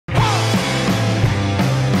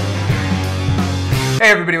Hey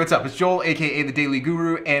everybody, what's up? It's Joel, aka The Daily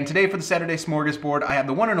Guru, and today for the Saturday Smorgasbord, I have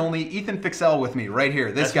the one and only Ethan Fixell with me, right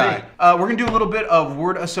here, this guy. We're gonna do a little bit of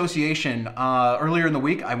word association. Earlier in the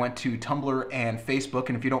week, I went to Tumblr and Facebook,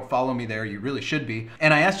 and if you don't follow me there, you really should be.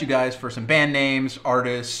 And I asked you guys for some band names,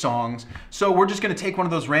 artists, songs. So we're just gonna take one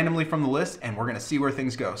of those randomly from the list, and we're gonna see where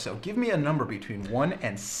things go. So give me a number between 1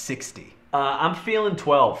 and 60. I'm feeling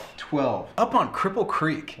 12. 12. Up on Cripple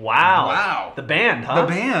Creek. Wow. Wow. The band, huh? The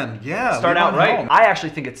band, yeah. Start out right. Home. I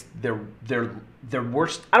actually think it's their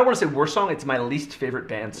worst. I don't want to say worst song. It's my least favorite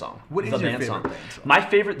band song. What is your favorite band song? My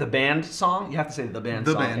favorite the band song. You have to say the band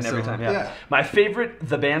song every time. Yeah. My favorite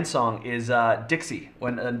the band song is Dixie.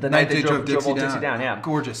 When the night they drove Dixie down. Yeah.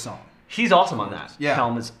 Gorgeous song. He's awesome on that. Yeah.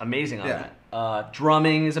 Helm is amazing on that.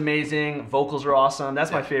 Drumming is amazing. Vocals are awesome.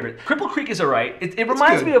 That's my favorite. Cripple Creek is alright. It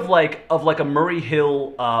reminds me of like a Murray Hill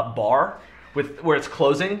bar where it's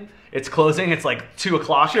closing. It's closing. It's like 2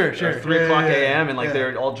 o'clock, or 3 o'clock a.m. and like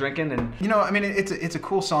they're all drinking and. You know, I mean, it's a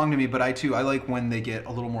cool song to me, but I like when they get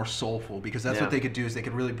a little more soulful because that's what they could do is they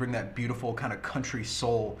could really bring that beautiful kind of country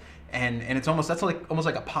soul. And it's almost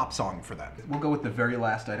like a pop song for them. We'll go with the very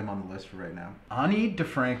last item on the list for right now. Ani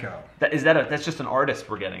DeFranco. That's just an artist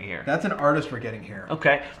we're getting here. That's an artist we're getting here.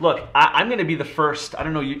 Okay, look, I'm going to be the first. I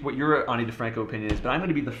don't know what your Ani DeFranco opinion is, but I'm going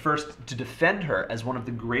to be the first to defend her as one of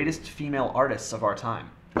the greatest female artists of our time.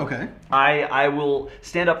 Okay. I will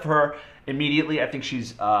stand up for her immediately. I think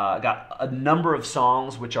she's got a number of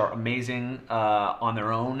songs which are amazing on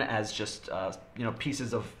their own as just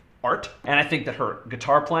pieces of art. And I think that her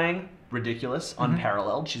guitar playing, ridiculous,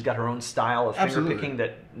 unparalleled. She's got her own style of finger picking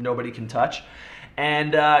that nobody can touch.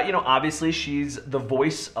 And, obviously she's the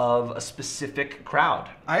voice of a specific crowd.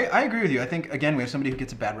 I agree with you. I think, again, we have somebody who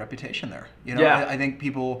gets a bad reputation there. I think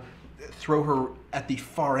people throw her at the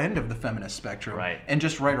far end of the feminist spectrum and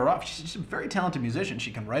just write her off. She's just a very talented musician.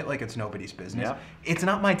 She can write like it's nobody's business. Yeah. It's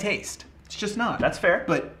not my taste. It's just not. That's fair.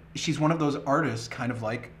 But she's one of those artists kind of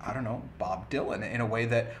like, I don't know, Bob Dylan in a way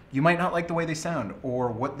that you might not like the way they sound or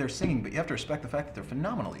what they're singing, but you have to respect the fact that they're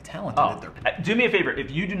phenomenally talented. Do me a favor.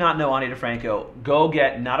 If you do not know Ani DeFranco, go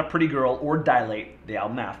get Not a Pretty Girl or Dilate, the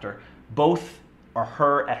album after. Both are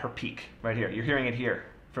her at her peak right here. You're hearing it here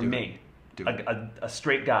from me. A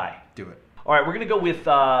straight guy. Do it. All right, we're going to go with,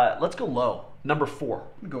 let's go low. Number 4. I'm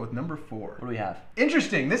going to go with number 4. What do we have?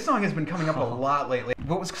 Interesting. This song has been coming up a lot lately.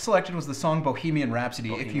 What was selected was the song Bohemian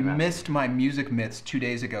Rhapsody. If you missed my Music Myths 2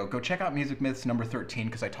 days ago, go check out Music Myths number 13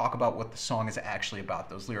 because I talk about what the song is actually about,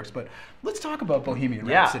 those lyrics. But let's talk about Bohemian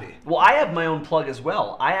Rhapsody. Well, I have my own plug as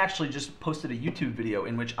well. I actually just posted a YouTube video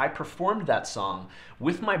in which I performed that song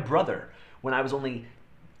with my brother when I was only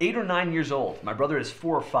 8 or 9 years old. My brother is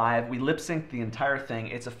 4 or 5. We lip synced the entire thing.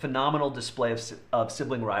 It's a phenomenal display of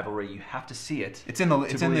sibling rivalry. You have to see it. It's in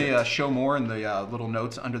the show more in the little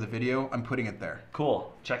notes under the video. I'm putting it there.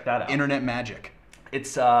 Cool. Check that out. Internet magic.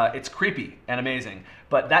 It's creepy and amazing.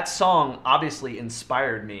 But that song obviously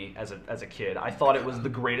inspired me as a kid. I thought it was the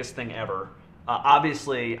greatest thing ever.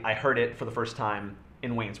 Obviously, I heard it for the first time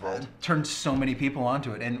in Wayne's World. Turned so many people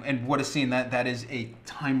onto it, and what a scene that is a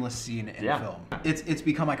timeless scene in film. It's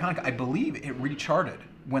become iconic. I believe it recharted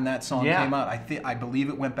when that song came out. I believe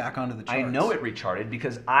it went back onto the charts. I know it recharted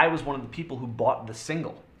because I was one of the people who bought the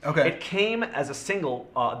single. Okay. It came as a single.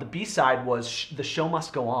 The B-side was The Show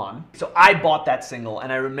Must Go On. So I bought that single,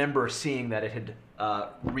 and I remember seeing that it had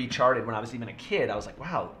recharted when I was even a kid. I was like,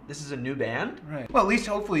 wow, this is a new band? Right. Well, at least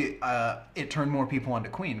hopefully it turned more people onto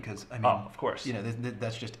Queen because, I mean, of course.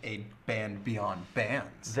 That's just a band beyond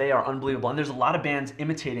bands. They are unbelievable. And there's a lot of bands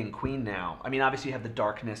imitating Queen now. I mean, obviously you have the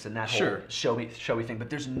Darkness and that whole showy thing,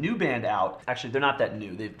 but there's a new band out. Actually, they're not that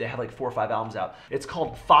new. They have like 4 or 5 albums out. It's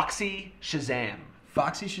called Foxy Shazam.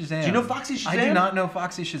 Foxy Shazam. Do you know Foxy Shazam? I do not know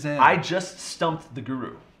Foxy Shazam. I just stumped the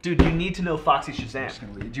guru. Dude, you need to know Foxy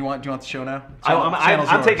Shazam. Do you want the show now?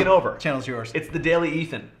 I'm taking over. Channel's yours. It's the Daily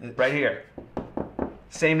Ethan, right here.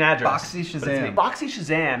 Same address. Foxy Shazam. Foxy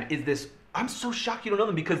Shazam is this. I'm so shocked you don't know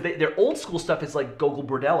them because their old school stuff is like Gogol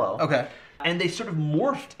Bordello. Okay. And they sort of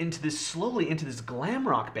morphed slowly into this glam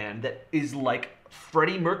rock band that is like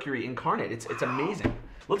Freddie Mercury incarnate. It's amazing.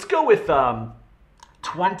 Let's go with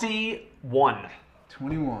 21.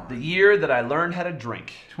 21. The year that I learned how to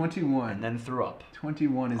drink. 21. And then threw up.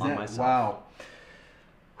 21 is that? Myself. Wow.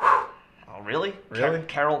 Oh, really? Really?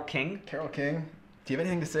 Carole King? Carole King? Do you have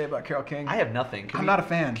anything to say about Carole King? I have nothing. I'm not a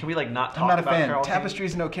fan. Can we like not talk about Carole King? I'm not a fan.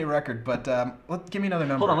 Tapestry's an okay record, but give me another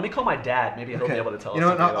number. Hold on, let me call my dad. Maybe he'll be able to tell us. You know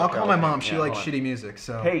what? I'll call my mom. She likes shitty music,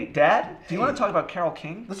 so. Hey, Dad, do you want to talk about Carole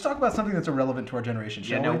King? Let's talk about something that's irrelevant to our generation,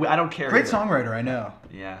 shall we? No, I don't care. Great songwriter, I know.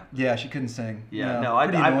 Yeah. Yeah, she couldn't sing. Yeah, no,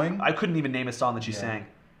 pretty annoying. I couldn't even name a song that she sang.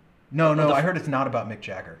 No, I heard it's not about Mick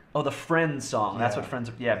Jagger. Oh, the Friends song. That's what Friends.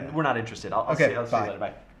 Yeah, we're not interested. I'll see you later.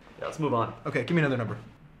 Bye. Yeah, let's move on. Okay, give me another number.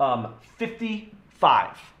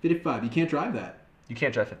 55. 55. You can't drive that. You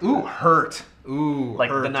can't drive 55. Ooh, Hurt. Ooh,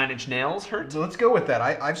 like Hurt. the Nine Inch Nails Hurt? So let's go with that.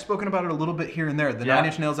 I've spoken about it a little bit here and there. The Nine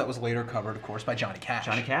Inch Nails that was later covered, of course, by Johnny Cash.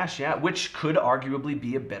 Johnny Cash, yeah, which could arguably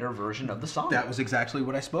be a better version of the song. That was exactly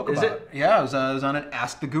what I spoke about. Is it? Yeah, I was on an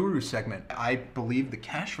Ask the Guru segment. I believe the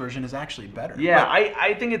Cash version is actually better. Yeah,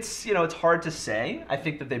 I think it's, it's hard to say. I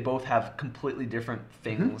think that they both have completely different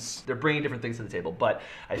things. They're bringing different things to the table. But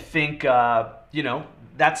I think,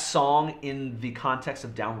 that song in the context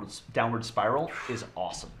of Downward Spiral is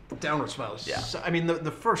awesome. Downward Spiral. Yeah. So, I mean,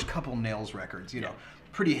 the first couple Nails records, you know,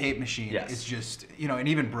 Pretty Hate Machine is just, and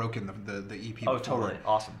even Broken, the EP. Oh, totally.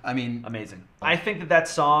 Awesome. I mean, amazing. I think that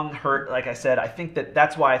song Hurt, like I said, I think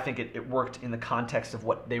that's why I think it worked in the context of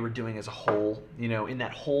what they were doing as a whole. In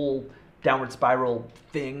that whole Downward Spiral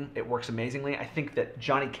thing, it works amazingly. I think that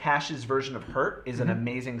Johnny Cash's version of Hurt is an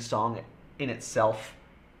amazing song in itself,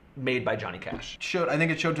 made by Johnny Cash. I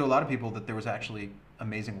think it showed to a lot of people that there was actually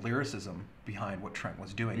amazing lyricism behind what Trent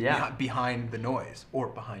was doing. Yeah. Behind the noise, or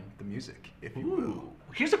behind the music, if you will.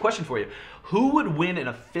 Here's a question for you. Who would win in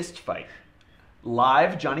a fist fight?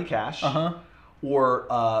 Live Johnny Cash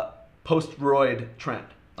or post-roid Trent?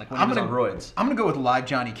 Like when he was on roids. I'm going to go with live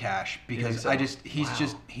Johnny Cash because so?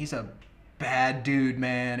 he's a bad dude,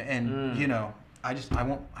 man. And,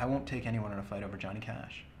 I won't take anyone in a fight over Johnny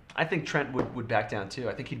Cash. I think Trent would back down too.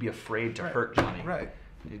 I think he'd be afraid to hurt Johnny. Right.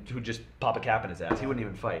 Who'd just pop a cap in his ass. He wouldn't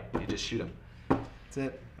even fight. He'd just shoot him. That's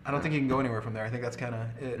it. I don't think he can go anywhere from there. I think that's kind of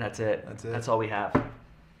it. That's it. That's all we have.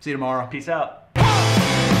 See you tomorrow. Peace out.